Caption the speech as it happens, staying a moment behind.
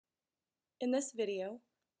In this video,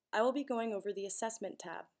 I will be going over the Assessment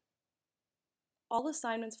tab. All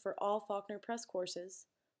assignments for all Faulkner Press courses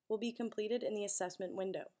will be completed in the Assessment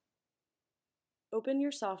window. Open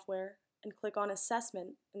your software and click on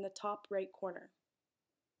Assessment in the top right corner.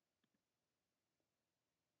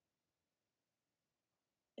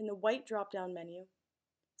 In the white drop-down menu,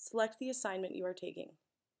 select the assignment you are taking.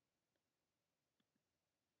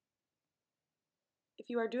 If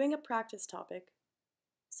you are doing a practice topic,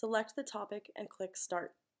 select the topic and click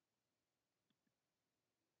Start.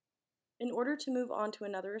 In order to move on to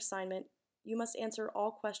another assignment, you must answer all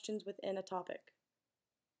questions within a topic.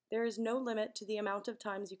 There is no limit to the amount of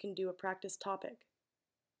times you can do a practice topic.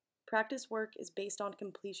 Practice work is based on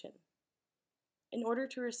completion. In order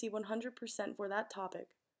to receive 100% for that topic,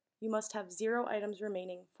 you must have 0 items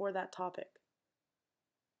remaining for that topic.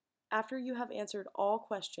 After you have answered all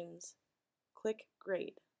questions, click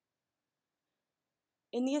Grade.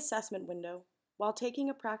 In the assessment window, while taking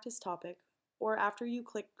a practice topic, or after you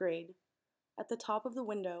click Grade, at the top of the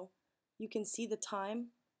window, you can see the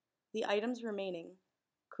time, the items remaining,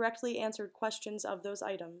 correctly answered questions of those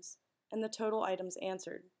items, and the total items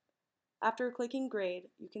answered. After clicking Grade,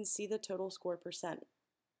 you can see the total score percent.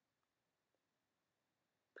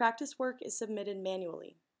 Practice work is submitted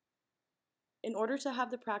manually. In order to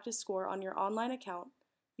have the practice score on your online account,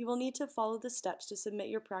 you will need to follow the steps to submit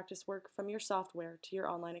your practice work from your software to your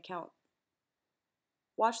online account.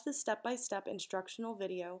 Watch the step-by-step instructional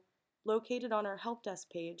video located on our Help Desk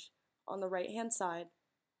page on the right-hand side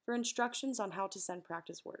for instructions on how to send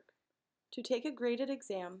practice work. To take a graded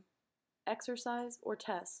exam, exercise, or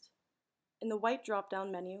test, in the white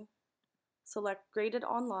drop-down menu, select Graded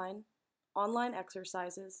Online, Online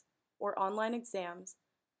Exercises, or Online Exams,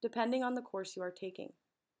 depending on the course you are taking.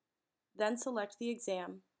 Then select the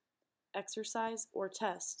exam, exercise, or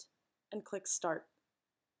test, and click Start.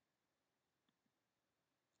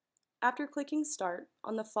 After clicking Start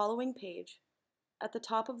on the following page, at the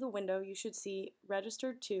top of the window you should see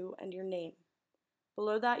Registered To and your name.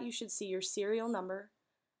 Below that you should see your serial number,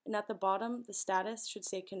 and at the bottom the status should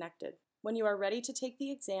say Connected. When you are ready to take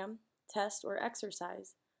the exam, test, or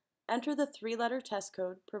exercise, enter the 3-letter test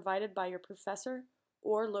code provided by your professor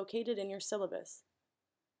or located in your syllabus.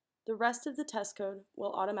 The rest of the test code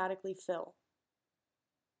will automatically fill.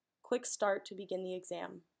 Click Start to begin the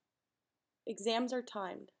exam. Exams are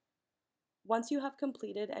timed. Once you have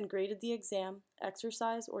completed and graded the exam,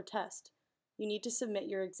 exercise, or test, you need to submit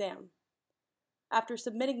your exam. After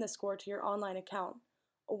submitting the score to your online account,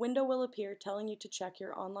 a window will appear telling you to check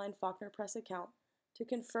your online Faulkner Press account to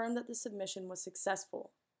confirm that the submission was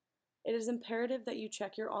successful. It is imperative that you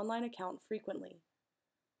check your online account frequently.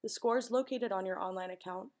 The scores located on your online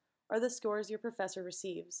account are the scores your professor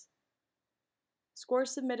receives. Scores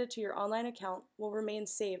submitted to your online account will remain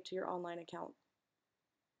saved to your online account.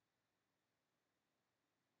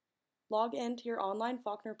 Log in to your online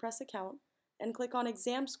Faulkner Press account and click on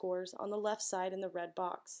Exam Scores on the left side in the red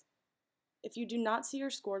box. If you do not see your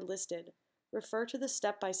score listed, refer to the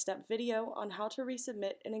step-by-step video on how to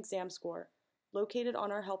resubmit an exam score located on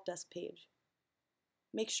our Help Desk page.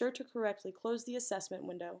 Make sure to correctly close the assessment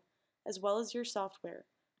window as well as your software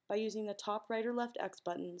by using the top right or left X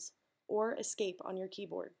buttons or Escape on your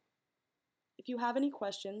keyboard. If you have any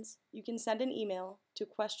questions, you can send an email to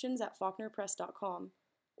questions@faulknerpress.com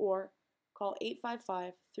or call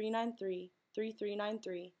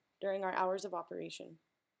 855-393-3393 during our hours of operation.